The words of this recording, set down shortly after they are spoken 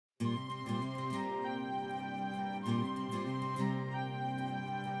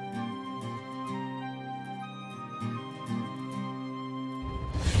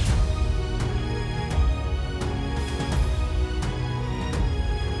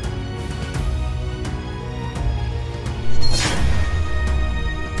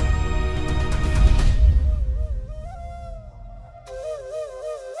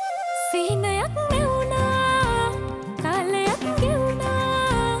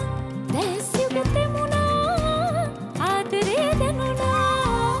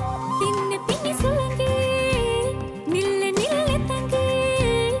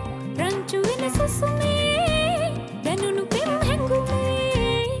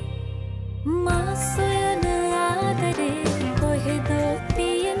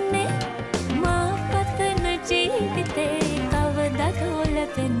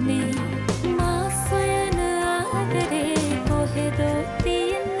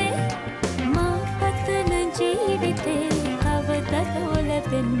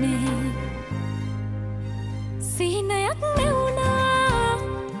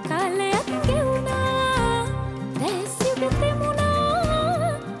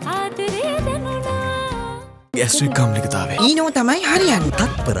Gastric කම්ලිකතාවේ. ඊනෝ තමයි හරියන්නේ.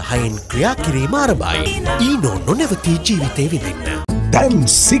 තත්පර 6න් ක්‍රියා කිරීම ආරම්භයි. ඊනෝ නොනවතී ජීවිතේ විඳින්න. දැන්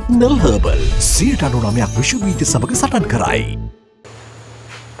සිග්නල් හර්බල් 99ක් විශ්වවිද්‍ය සමග සටන් කරයි.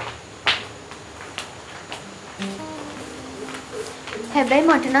 හැබැයි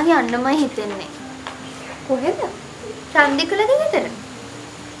මට නම් යන්නමයි හිතෙන්නේ. කොහෙද? රන්දිකලද ගෙදර.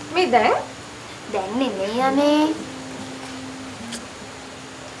 මේ දැන් නෙමෙයි යන්නේ.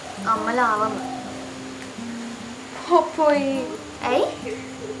 අම්මලා ආවම. හොපොයි. ඇයි?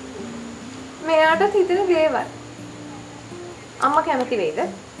 මෙයාට හිතෙන දේවල්. අම්මා කැමති වෙයිද?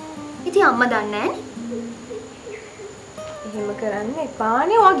 ඉතින් අම්මා දන්නේ නැහනේ. එහෙම කරන්න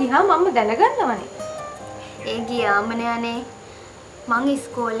එපානේ. ඔයා ගියාම අම්මා දැනගන්නවනේ. ඒ ගියාමනේ අනේ. මං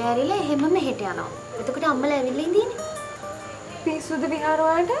ඉස්කෝලේ ඇරිලා එහෙම මෙහෙට යනවා. එතකොට අම්මලා ඇවිල්ලා ඉඳීනේ. පිස්සුද විහාර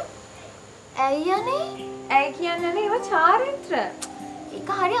වලට? ඇයි යන්නේ? ඇයි කියන්නේ නේ ඒවා චාරිත්‍ර. ඒක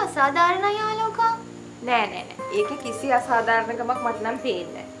හරි අසාධාරණයි ආලෝකා. නෑ. ඒකේ කිසි අසාධාරණකමක් මට නම්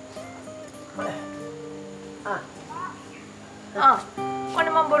පේන්නේ නෑ. ඔන්න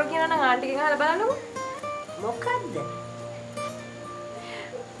මම බොරු කියනවා නම් ආන්ටිගෙන් අහලා බලන්නකෝ. මොකද්ද?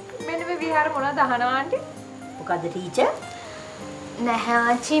 මෙන්න මේ විහාර මොනවද අහනවා ආන්ටි? මොකද්ද ටීචර්? නැහැ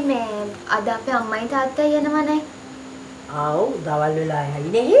ආච්චි මේ අද අපේ අම්මයි තාත්තයි යනවනේ. ආව් දවල් වෙලා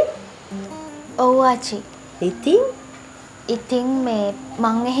යයිනේ. ඔව් ආච්චි. ඉතින් මේ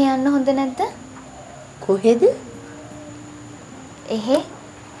මං එහෙ යන්න හොඳ නැද්ද? කොහෙද? එහෙ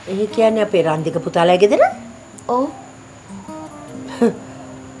කියන්නේ අපේ රන්දික පුතාලා ගෙදර? ඔව්.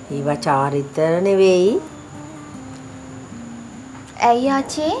 ඊවා චාරිත්‍ර නෙවෙයි. ඇයි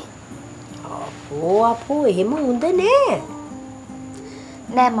ආච්චි? අපෝ එහෙම හොඳ නෑ.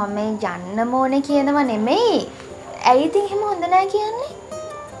 නෑ මම යන්න ඕනේ කියනව නෙමෙයි. ඇයි ඉතින් එහෙම හොඳ නෑ කියන්නේ?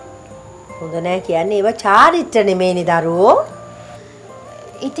 හොඳ නෑ කියන්නේ ඒවා චාරිත්‍ර නෙමෙයිනේ දරුවෝ.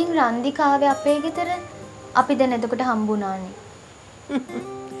 ඉතින් රන්දිකාවේ අපේ ගෙදර අපි දැන් එතකොට හම්බුණානේ.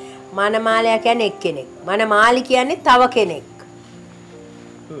 මනමාලයා කියන්නේ එක්කෙනෙක්. මනමාලි කියන්නේ තව කෙනෙක්.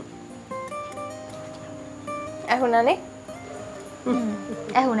 ඇහුණානේ?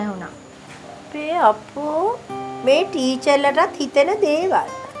 ඇහුණා. අපේ අපෝ මේ ටීචර්ලටත් හිතෙන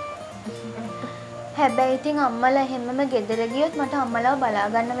දේවල්. හැබැයි ඉතින් අම්මලා හැමම ගෙදර ගියොත් මට අම්මලාව බලා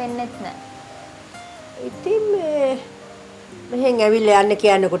ගන්න වෙන්නෙත් නෑ. ඉතින් මෙහෙන් ඇවිල්ලා යන්න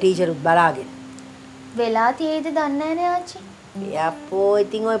කියන්නකො ටීචරුත් බලාගෙන. වෙලා තියෙයිද දන්නේ නෑනේ ආච්චි. මේ අපෝ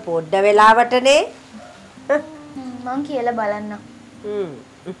ඉතින් ඔය පොඩ්ඩ වෙලාවටනේ. මං කියලා බලන්න.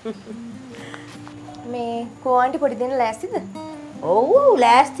 මේ කෝ ආන්ටි පොඩි දෙන්න ලෑස්තිද? ඔව්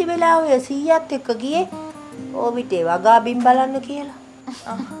ලෑස්ති වෙලා ඔය 100ත් එක්ක ගියේ. ඕවිතේ වගා බිම් බලන්න කියලා.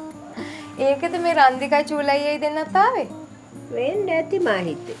 ඒකද මේ රන්දිකයි චූලයියයි දෙන්නත් ආවේ? වෙන්න ඇති මා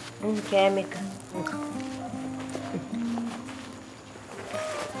හිතේ. කෑම එක.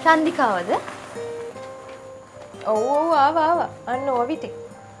 රන්දිකාවද? ඔව් ආවා. අන්න ඕවිතේ.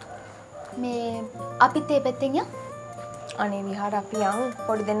 මේ අපිත් ඒ පැත්තෙන් යන්. අනේ විහාර අපි යන්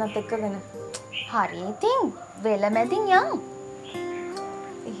පොඩි දෙන්නත් එක්කගෙන. හරි ඉතින් වෙලමැදින් යන්.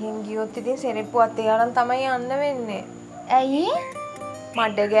 එහෙන් ගියොත් ඉතින් සෙරෙප්පුවත් එයාලන් තමයි යන්න වෙන්නේ. ඇයි?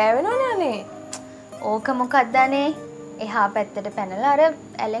 මඩ ගෑවෙනවනේ අනේ. ඕක මොකක්ද අනේ? එහා පැත්තට පැනලා අර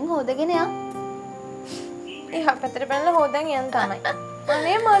ඇලෙන් හොදගෙන යන්. එහා පැත්තට පැනලා හොදන් යන් තමයි.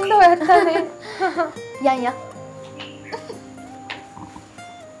 අනේ මන්ද ඔයත් අනේ. යන්.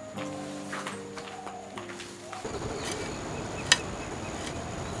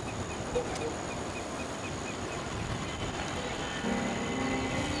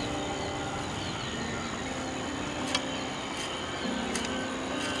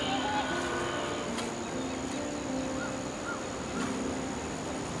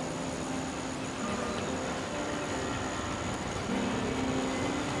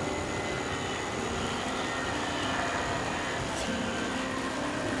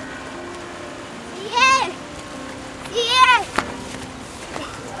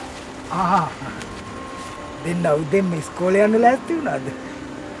 දෙන්න උදෙන් ඉස්කෝලේ යන්න ලෑස්ති වුණාද?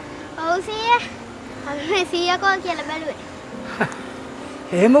 ඔව් සීයා. අපි සීයා කෝ කියලා බැලුවේ.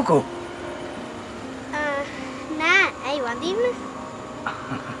 එහෙමකෝ. නෑ, ඇයි වඳින්න?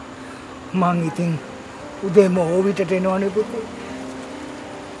 මං ඉතින් උදේම ඕවිතට එනවනේ පුතේ.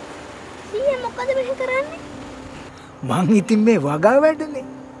 සීයා මොකද මෙහෙ කරන්නේ? මං ඉතින් මේ වගා වැඩනේ.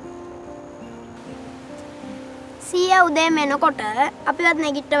 සීයා උදේම එනකොට අපිවත්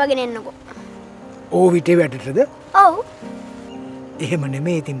නැගිට්ටවගෙන එන්නකෝ. ඕවිතේ වැඩටද? ඔව්. එහෙම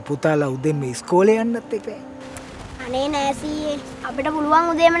නෙමෙයි ඉතින් පුතාලා උදේම ඉස්කෝලේ යන්නත් එපා. අනේ නෑ සීයේ. අපිට පුළුවන්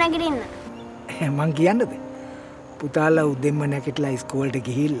උදේම නැගිටින්න. මං කියන්නද? පුතාලා උදේම නැගිටලා ඉස්කෝලේට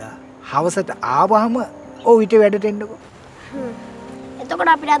ගිහිල්ලා හවසට ආවහම ඕවිතේ වැඩට එන්නකෝ.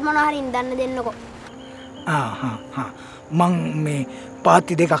 එතකොට අපිටත් මොනවා හරි ඉඳන්න දෙන්නකෝ. මං මේ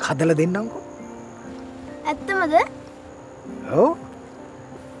පාති දෙකක් හදලා දෙන්නම්කෝ. ඇත්තමද? ඔව්.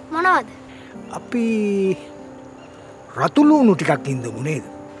 මොනවද? අපි රතු ලුණු ටිකක් ඉඳමු නේද?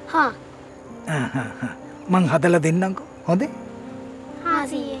 හා. මං හදලා දෙන්නම්කෝ. හොඳේ? හා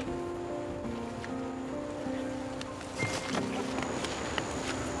සීයේ.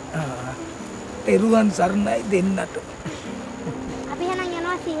 තෙරුවන් සරණයි දෙන්නට. අපි එහෙනම්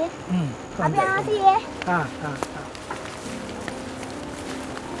යනවා සීයේ. අපි යනවා සීයේ.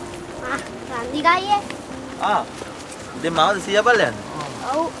 රන්දි ගායේ. දැන් මාවද සියා බලයන්.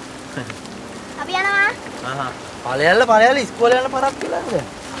 ඔව්. අපි යනවා. ඵලයල්ල ඉස්කෝලේ යන පරක් කියලා නේද?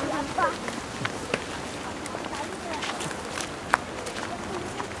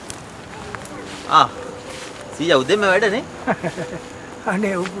 සියා උදේම වැඩනේ.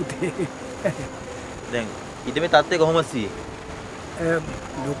 අනේ ඔව් පුතේ. දැන් ඊට මේ තත්ත්වය කොහොමද සීයේ?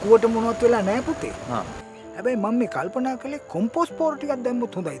 ලොකුවට මොනවත් වෙලා නැහැ පුතේ. හැබැයි මම මේ කල්පනා කළේ කොම්පෝස්ට් පොර ටිකක්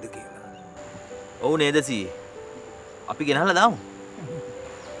දැම්මොත් හොඳයිද කියලා. ඔව් නේද සීයේ? අපි ගෙනහලා දාමු.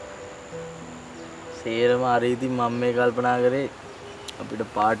 සේරම අර ඉතින් මම මේ කල්පනා කරේ අපිට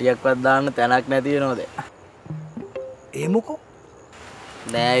පාටියක්වත් දාන්න තැනක් නැති වෙනවද? ඒ මොකෝ?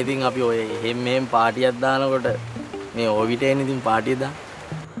 නෑ ඉතින් අපි ඔය එහෙම මෙහෙම පාටියක් දානකොට මේ ඕවිට එන්නේ ඉතින් පාටිය දාන්න.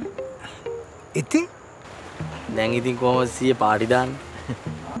 ඉතින් දැන් ඉතින් කොහොමද සීයේ පාටි දාන්නේ?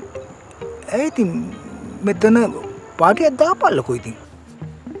 ඒ ඉතින් මෙතන පාටියක් දාපල්ලකෝ ඉතින්.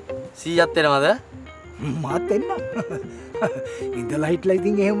 සීයත් එනවද? මාත් එන්නම්. ඉඳලා හිටලා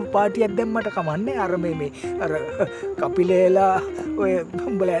ඉතින් එහෙම පාටියක් දැම්මට කමන්නේ. අර මේ අර කපිලේලා ඔය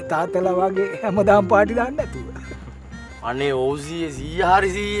උඹලා තාත්තලා වගේ හැමදාම පාටි දාන්න නැතුව. අනේ ඔව් සීයේ හරි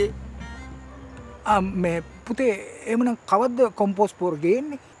සීයේ. මේ පුතේ එමුනම් කවද්ද කොම්පෝස්ට් පොර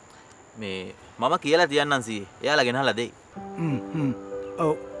ගේන්නේ? මේ මම කියලා තියන්නම් සීයේ. එයාලා ගෙනහලා දෙයි.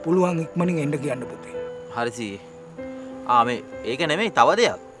 ඔව් පුළුවන් ඉක්මනින් එන්න කියන්න පුතේ. හරි සීයේ. මේ ඒක නෙමෙයි තව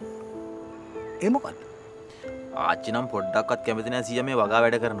දෙයක්. ඒ මොකක්ද? ආච්චි නම් පොඩ්ඩක්වත් කැමති නැහැ සීයා මේ වගා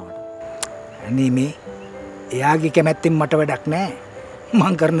වැඩ කරනවට. අනේ මේ එයාගේ කැමැත්තෙන් මට වැඩක් නැහැ.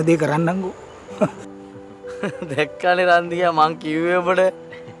 මං කරන දේ කරන්නම්කෝ. දැක්කනේ රන්දියා මං කිව්වේ ඔබට.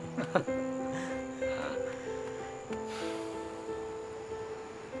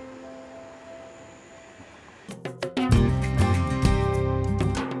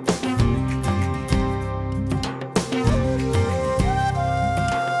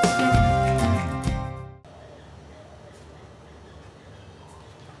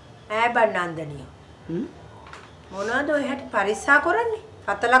 නන්දනිය මොනවද ඔය හැටි පරිස්සා කරන්නේ?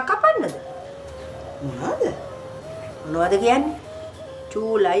 හතලක් කපන්නද? මොනවද කියන්නේ?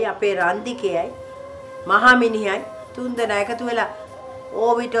 චූලයි අපේ රන්දිකයයි මහමිනියයි තුන්දෙනා එකතු වෙලා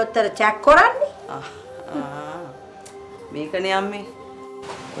ඕවිට උත්තර චැක් කරන්නේ. මේකනේ අම්මේ.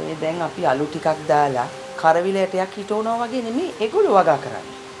 ඔය දැන් අපි අලු ටිකක් දාලා කරවිලටයක් හිටවනවා වගේ නෙමෙයි ඒගොල්ලෝ වගා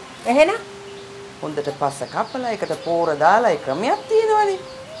කරන්නේ. එහෙනම් හොඳට පස්ස කපලා එකට පෝර දාලා ඒ ක්‍රමයක් තියෙනවනේ.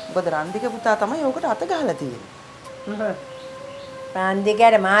 ඔබ රන්දික පුතා තමයි ඕකට අත ගහලා තියෙන්නේ.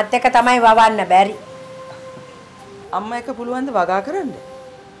 රන්දිකේට මාත් එක තමයි වවන්න බැරි. අම්මා එක පුළුවන් ද වගා කරන්න?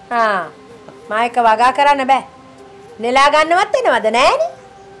 මා එක වගා කරන්න බෑ. නෙලා ගන්නවත් වෙනවද නෑනේ.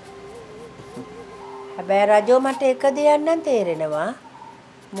 හැබැයි රජෝ මට එක දෙයක් නම් තේරෙනවා.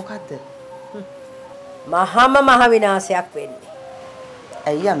 මොකද්ද? මහම මහ විනාශයක් වෙන්නේ.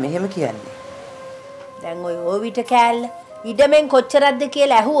 අයියා මෙහෙම කියන්නේ. දැන් ඔය ඕවිට කෑල්ල ඉඩමෙන් කොච්චරක්ද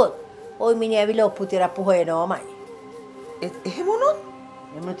කියලා ඇහුවොත් ওই මිනිහ ඇවිල්ලා ඔප්පුතිරප්පු හොයනවාමයි. එහෙම වුණොත්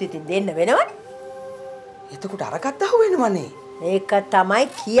එමුත් ඉතින් දෙන්න වෙනවනේ. එතකොට අරකට අහු වෙනවනේ. ඒක තමයි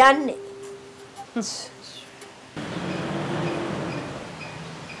කියන්නේ.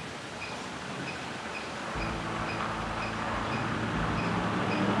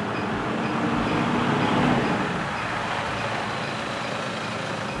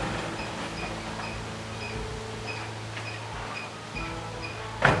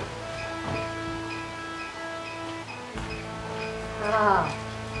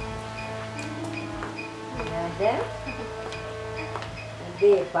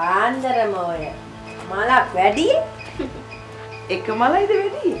 පාන්දරම ඔය මලක් වැඩි එක මලයිද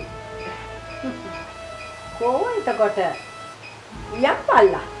වැඩි කොහොමද එතකොට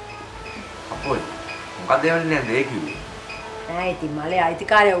යම්පල්ලා අපොයි මොකද එවන්නේ නැද්ද ඒ කිව්වේ නෑ ඉතින් මලේ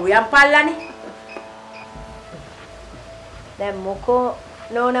අයිතිකාරය උයම්පල්ලානේ දැන් මොකෝ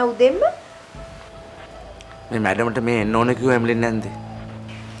නෝන උදෙම්ම මේ මැඩම්ට මේ එන්න ඕන කිව්ව එම්ලින් නැන්ද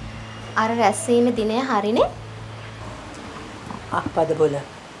අර රැස්වීම දිනය හරිනේ අප්පද බොල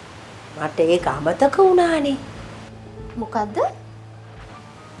මට ඒක අමතක වුණානේ මොකද්ද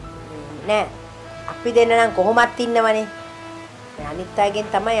නෑ අපි දෙන්න නම් කොහොමත් ඉන්නවනේ අනිත් අයගෙන්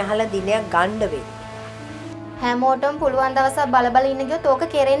තමයි අහලා දිනයක් ගන්න වෙන්නේ හැමෝටම පුළුවන් දවසක් බල බල ඉන්න ගියොත් ඕක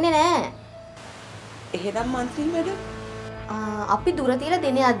කෙරෙන්නේ නැහැ. එහෙනම් මන්ත්‍රී මැඩම් අපි දුර තියලා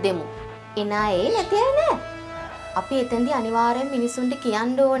දිනයක් දෙමු. එන අය නැති අය නෑ. අපි එතෙන්දී අනිවාර්යෙන් මිනිසුන්ට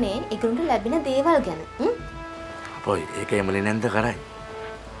කියන්න ඕනේ ඒගොල්ලන්ට ලැබෙන දේවල් ගැන. අපොයි ඒක එමලි නැන්ද කරයි.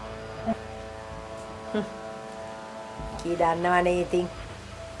 කී දන්නවනේ ඉතින්.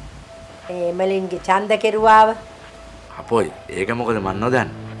 එමලින්ගේ ඡන්ද කෙරුවාව. අපොයි ඒක මොකද මන්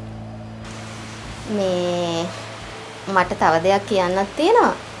නොදන්නේ. මේ මට තව දෙයක් කියන්නත්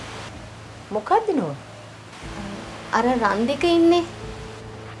තියෙනවා. මොකක්ද නෝ? අර රන්දික ඉන්නේ.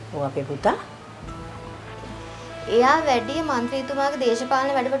 ඔව් අපේ පුතා. එයා වැඩි මන්ත්‍රීතුමාගේ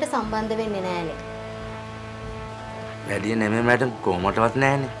දේශපාලන වැඩවලට සම්බන්ධ වෙන්නේ නැහනේ. වැඩි නෙමෙයි මැඩම් කොහොමටවත්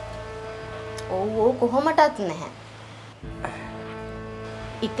නැහනේ. ඔව් කොහොමටත් නැහැ.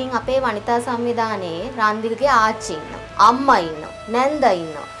 ඉතින් අපේ වනිතා සංවිධානයේ රන්දිකගේ ආච්චි ඉන්නවා, අම්මා ඉන්නවා, නැන්දා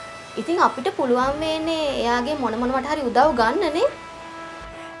ඉන්නවා. ඉතින් අපිට පුළුවන් වෙන්නේ එයාගේ මොනවට හරි උදව් ගන්නනේ.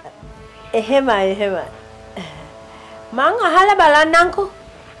 එහෙමයි. මං අහලා බලන්නම්කෝ.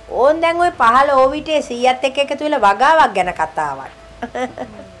 ඕන් දැන් ওই 15 ඕවිටේ 100ත් එක්ක එකතු වෙලා වගාවක් ගැන කතාවක්.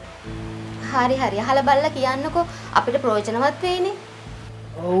 හරි අහලා බලලා කියන්නකෝ අපිට ප්‍රයෝජනවත් වෙයිනේ.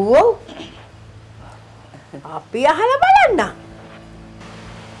 ඔව්. අපි අහලා බලන්න.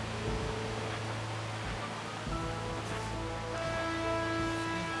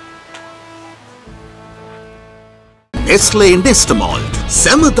 Iskole Investemalt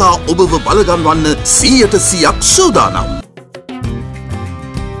සැමදා ඔබව බලගන්වන්න 100% සූදානම්.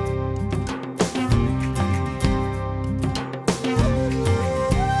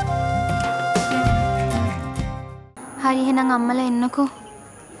 හරි එහෙනම් අම්මලා එන්නකෝ.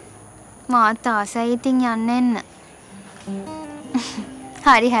 මාත් ආසයි ඉතින් යන්න එන්න.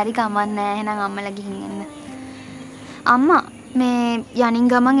 හරි ගමන් නෑ එහෙනම් අම්මලා ගිහින් එන්න. අම්මා මේ යනින්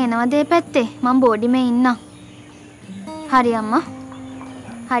ගමන් එනවද ඒ පැත්තේ? මම බෝඩිමේ ඉන්නම්. හරි අම්මා.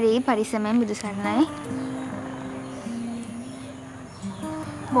 හරි පරිස්සමෙන් බුදු සරණයි.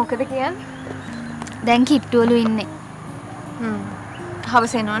 මොකද කියන්නේ? දැන් කිට්ටුවලු ඉන්නේ.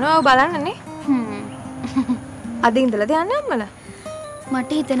 හවස එනවනේ ඔය බලන්නනේ. අද ඉඳලාද යන්නේ අම්මලා?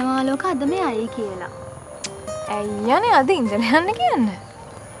 මට හිතෙනවා ආලෝක අද මේ අය කියලා. ඇයියනේ අද ඉඳලා යන්න කියන්නේ?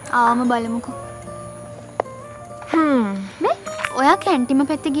 ආවම බලමුකෝ. මේ ඔයා කැන්ටිම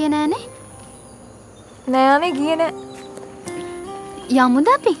පැත්තේ ගියේ නෑනේ? නෑනේ ගියේ නෑ. යමුද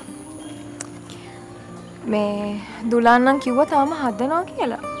අපි? මේ දුලාන්නම් කිව්වා තාම හදනවා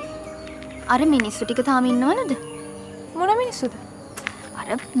කියලා. අර මිනිස්සු ටික තාම ඉන්නවනද? මොන මිනිස්සුද? අර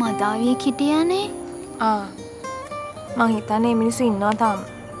මදාවියෙක් හිටියානේ. මං හිතන්නේ මිනිස්සු ඉන්නවා තාම.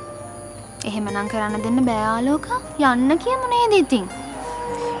 එහෙමනම් කරන්න දෙන්න බෑ ආලෝක. යන්න කියමු නේද ඉතින්?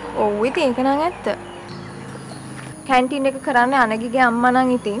 ඔව් ඉතින් ඒක නම් ඇත්ත. කැන්ටින් එක කරන්නේ අනගිගේ අම්මා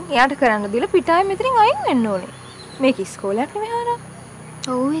නම් ඉතින් එයාට කරන්න දීලා පිටායි මෙතනින් අයින් වෙන්න ඕනේ. මේක ඉස්කෝලයක් නෙමෙයි හරහා.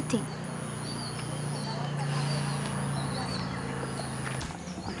 ඔව් ඉතින්.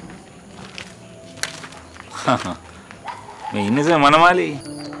 මේ ඉන්නේ සර් මනමාලි.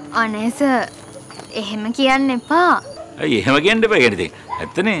 අනේ සර් එහෙම කියන්න එපා. අය එහෙම කියන්න එපා කියන්නේ ඉතින්.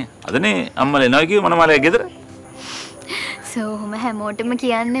 ඇත්තනේ අදනේ අම්මලා එනවා කිව්ව මනමාලයා ගෙදර. සර් ඔහොම හැමෝටම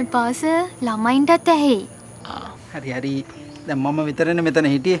කියන්න එපා සර්. ළමයින්ටත් ඇහෙයි. හරි දැන් මම විතරනේ මෙතන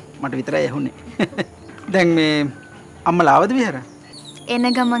හිටියේ. මට විතරයි ඇහුනේ. දැන් මේ අම්මලා ආවද විහාර? එන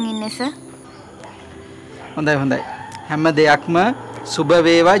ගමන් ඉන්නේ සර්. හොඳයි. හැම දෙයක්ම සුබ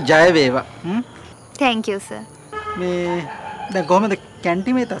වේවා ජය වේවා. thank you sir. මේ දැන් කොහමද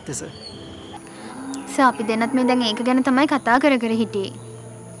කැන්ටිමේ තත්ත්වය සර්? සර් අපි දෙන්නත් මේ දැන් ඒක ගැන තමයි කතා කර හිටියේ.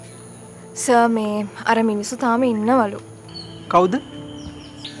 සර් මේ අර මිනිස්සු තාම ඉන්නවලු. කවුද?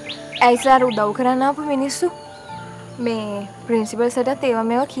 ඇයිස්ලාට උදව් කරන්න ආපු මිනිස්සු. මේ ප්‍රින්සිපල් සර්ටත් ඒවා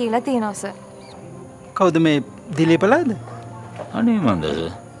මේවා කියලා තියෙනවා සර්. කවුද මේ දිලීපලාද? අනේ මන්ද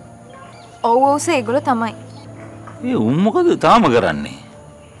සර්. ඔව් සර් ඒගොල්ලෝ තමයි. ඒ උන් මොකද තාම කරන්නේ?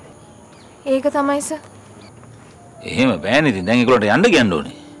 ඒක තමයි සර්. එහෙම බෑනේ ඉතින් දැන් ඒගොල්ලන්ට යන්න කියන්න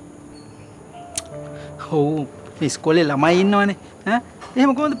ඕනේ. ඔව් ඉස්කෝලේ ළමයි ඉන්නවනේ.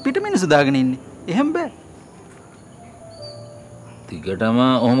 එහෙම කොහොමද පිට මිනිස්සු දාගෙන ඉන්නේ? එහෙම බෑ. ටිකටම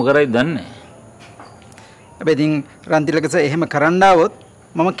ඔහොම කරයිද දන්නේ නැහැ. හැබැයි ඉතින් රන්තිලක සර් එහෙම කරන්න ආවොත්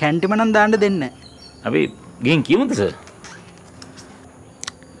මම කැන්ටිම නම් දාන්න දෙන්නේ නැහැ. අපි ගිහින් කියමුද සර්?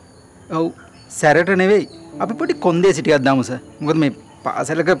 ඔව් සැරට නෙවෙයි. අපි පොඩි කොන්දේසි ටිකක් දාමු සර්. මොකද මේ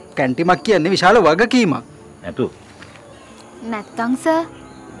පාසලක කැන්ටිමක් කියන්නේ විශාල වගකීමක්. නැතු. නැත්තම් සර්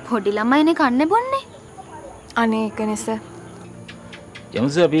පොඩි ළමයිනේ කන්නේ බොන්නේ. අනේ ඒකනේ සර්. යමු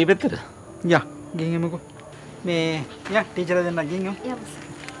සර් අපි පැත්තට. යා ගිහින් එමුකෝ. මේ යා ටීචර්ලා දෙන්නා ගිහින් යමු. යමු සර්.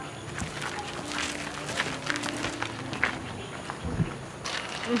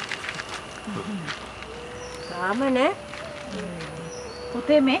 ආමනේ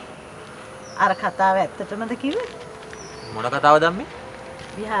පුතේ මේ අර කතාව ඇත්තටමද කිව්වේ? මොන කතාවද අම්මේ?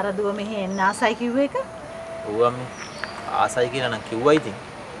 විහාර දුව මෙහෙ එන්න ආසයි කිව්ව එක? ඔව් අම්මේ. ආසයි කියලා නම් කිව්වා ඉතින්.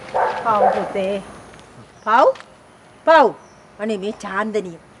 පව් පුතේ. පව් අනේ මේ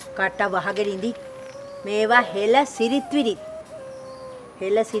චාන්දනිය කට වහගෙන ඉඳි මේවා හෙල සිරිත්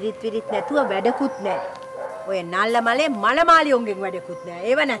විරිත් නැතුව වැඩකුත් නැහැ. ඔය නල්ල මලේ මලමාලියොන්ගෙන් වැඩකුත් නැහැ.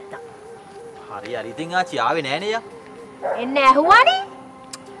 ඒව නැත්තම්. හරි ඉතින් ආච්චි ආවේ නෑනේ යා. එන්න ඇහුවානේ.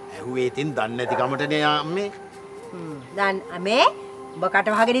 ඇහුවේ ඉතින් දන්නේ නැති කමටනේ අම්මේ. දැන් මේ ඔබ කට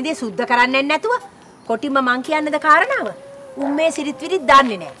වහගෙන ඉඳි සුද්ධ කරන්නේ නැතුව කොටිම මං කියන්නද කාරණාව? උම්මේ සිරිත් විරිත්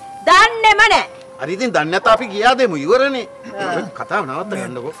දන්නේ නැහැ. දන්නේම නැහැ. හරි ඉතින් දන්නේ නැත අපි ගියා දෙමු ඉවරනේ. කතාව නවත්ත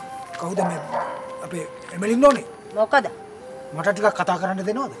ගන්නකෝ. කවුද මේ අපේ එමලින් නෝනේ? මොකද? මට ටිකක් කතා කරන්න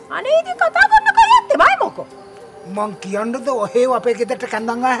දෙනවද? අනේ ඉතින් කතා කරන්න කයත් එමයි මොකෝ. මං කියන්නද ඔහේ අපේ ගෙදරට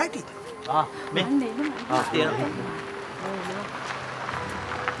කැඳන් ආ හැටි? මේ තියෙනවා.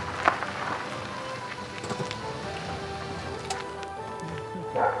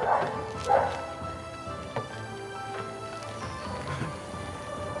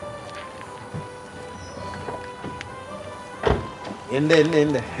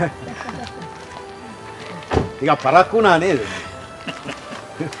 එන්න. ටිකක් පරක් වුණා නේද?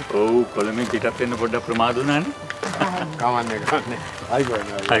 ඔව් කොළඹින් පිටත් වෙන්න පොඩ්ඩක් ප්‍රමාද වුණානේ. කවන්නේ.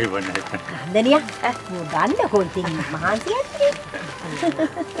 අයිබෝන්. දනියා මෝ ගන්න කොල්ටින් මහන්සියක්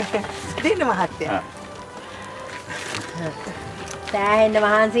දෙන්න මහත්තයා. සෑහෙන්න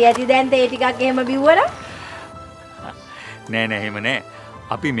මහන්සි ඇති දැන් තේ ටිකක් එහෙම බිව්වනම්. නෑ එහෙම නෑ.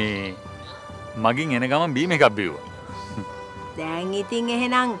 අපි මේ මගින් එන ගමන් බීම එකක් බිව්වා. දැන් ඉතින්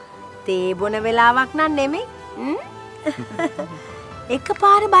එහෙනම් තේ බොන වෙලාවක් නන් නෙමෙයි.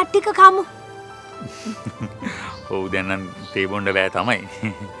 එකපාර බත් ටික කමු. ඔව් දැන් නම් තේ බොන්න බෑ තමයි.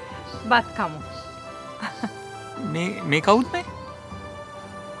 බත් කමු. මේ කවුද මේ?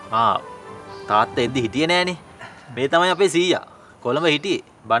 තාත්තා එද්දි හිටියේ නෑනේ. මේ තමයි අපේ සීයා. කොළඹ හිටියේ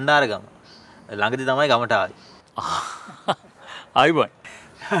බණ්ඩාරගම. ළඟදී තමයි ගමට ආවේ. ආයිබෝන්.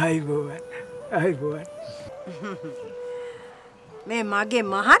 මේ මගේ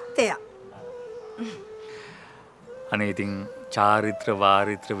මහත්තයා. අනේ ඉතින් චාරිත්‍ර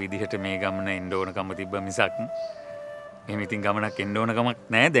වාරිත්‍ර විදිහට මේ ගමන එන්න ඕනකම තිබ්බ මිසක් එහෙම ඉතින් ගමනක් එන්න ඕන කමක්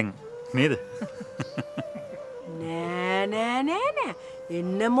නෑ දැන් නේද? නෑ.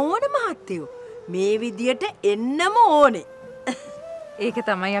 එන්නම ඕන මහත්තයෝ. මේ විදියට එන්නම ඕනේ. ඒක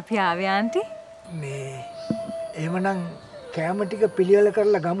තමයි අපි ආවේ ආන්ටි. මේ එහෙමනම් කෑම ටික පිළිවෙල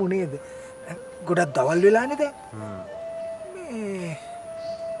කරලා ගමු නේද? ගොඩක් දවල් වෙලානේ දැන්. මේ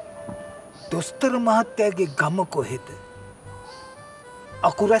දොස්තර මහත්තයාගේ ගම කොහෙද?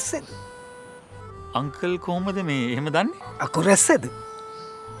 අකුරැස්සේද? අංකල් කොහොමද මේ එහෙම දන්නේ? අකුරැස්සේද?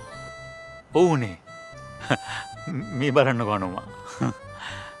 ඔව්නේ. මේ බලන්න කොනෝමා.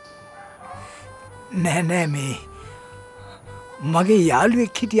 නෑ මේ මගේ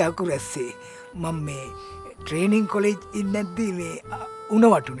යාළුවෙක් හිටිය අකුරැස්සේ. මම මේ ට්‍රේනින් කොලෙජ් ඉන්නද්දී මේ උණ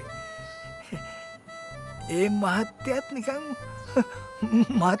වටුනේ. ඒ මහත්තයාත් නිකන්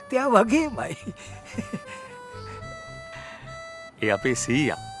මහත්තයා වගේමයි. ඒ අපේ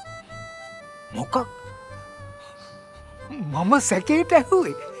සීයා. මොකක්? මම සැකේට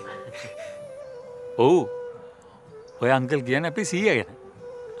ඇහුවේ. ඔව්. ඔය අංකල් කියන්නේ අපේ සීයා ගැන.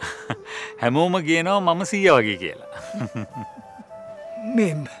 හැමෝම කියනවා මම සීයා වගේ කියලා.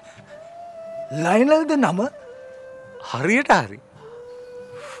 මේ ලයිනල්ද නම? හරියට හරි.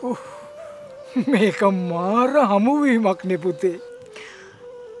 මේක මාර හමුවීමක් නේ පුතේ.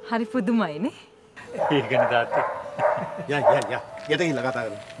 හරි පුදුමයිනේ. ඒකනේ තාත්තේ. යට ගිහලා කතා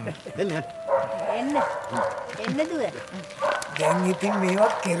කරමු. එන්න දුව. දැන් ඉතින්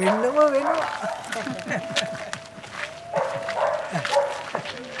මේවා කෙරෙන්නම වෙනවා.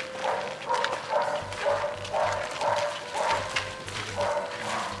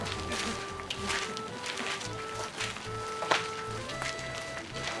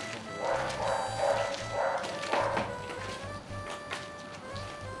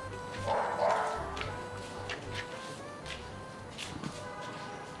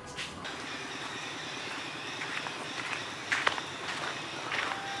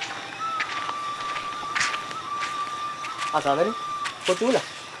 ආසාවරි පොතු උලා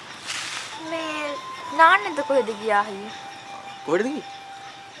මේ නාන්නෙද කොහෙද ගියා අයියේ? කොහෙද ගියේ?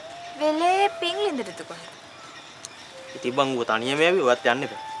 වෙලේ පිංලින්දටද කොහෙද? ඉතින් බං ඌ තනියම යවි ඔයත් යන්න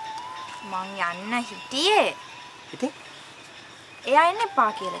එපා. මං යන්න හිටියේ. ඉතින් එයා එන්න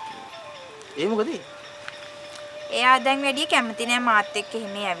එපා කියලා කිව්වා. ඒ මොකද? එයා දැන් වැඩි කැමති නෑ මාත් එක්ක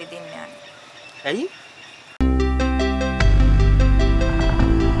එහෙම ඇවිදින්න යන්න. ඇයි?